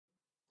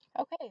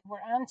Okay, we're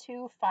on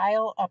to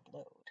file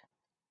upload.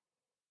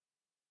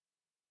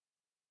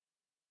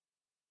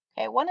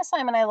 Okay, one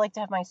assignment I like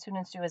to have my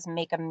students do is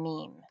make a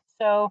meme.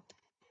 So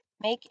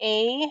make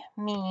a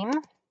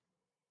meme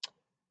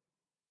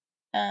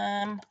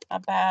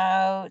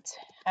about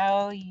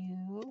how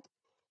you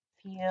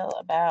feel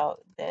about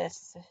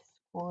this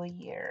school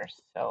year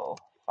so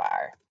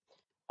far.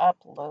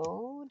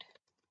 Upload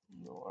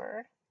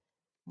your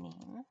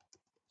meme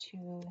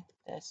to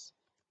this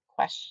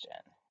question.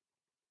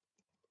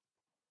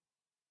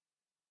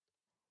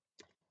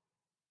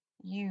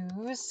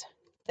 Use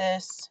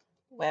this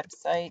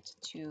website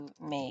to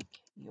make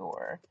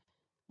your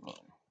meme.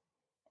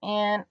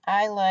 And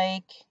I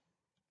like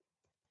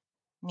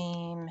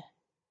meme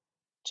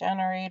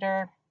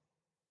generator.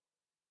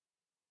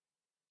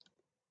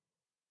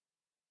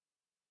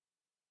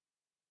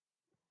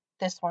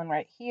 This one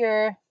right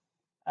here.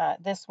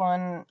 This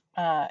one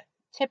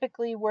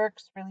typically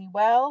works really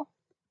well.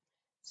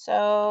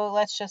 So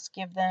let's just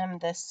give them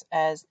this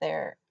as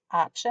their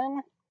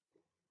option.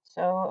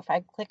 So if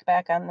I click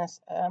back on this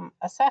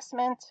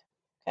assessment,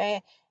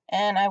 okay,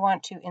 and I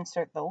want to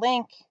insert the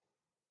link,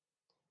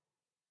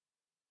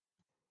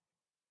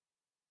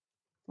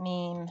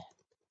 meme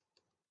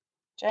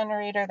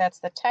generator, that's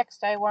the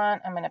text I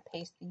want. I'm going to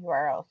paste the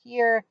URL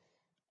here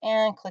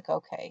and click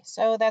OK.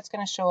 So that's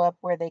going to show up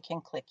where they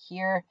can click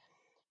here.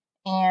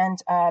 And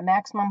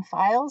maximum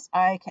files,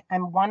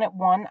 I'm one at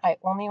one. I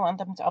only want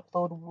them to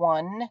upload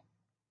one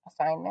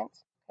assignment.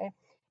 Okay.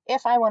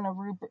 If I want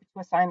to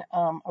assign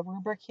a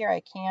rubric here,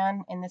 I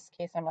can. In this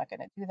case, I'm not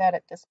going to do that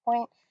at this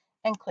point,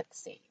 and click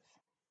Save.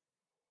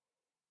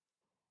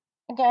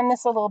 Again, this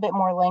is a little bit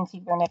more lengthy.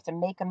 You're going to have to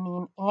make a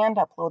meme and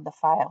upload the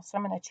file. So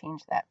I'm going to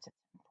change that to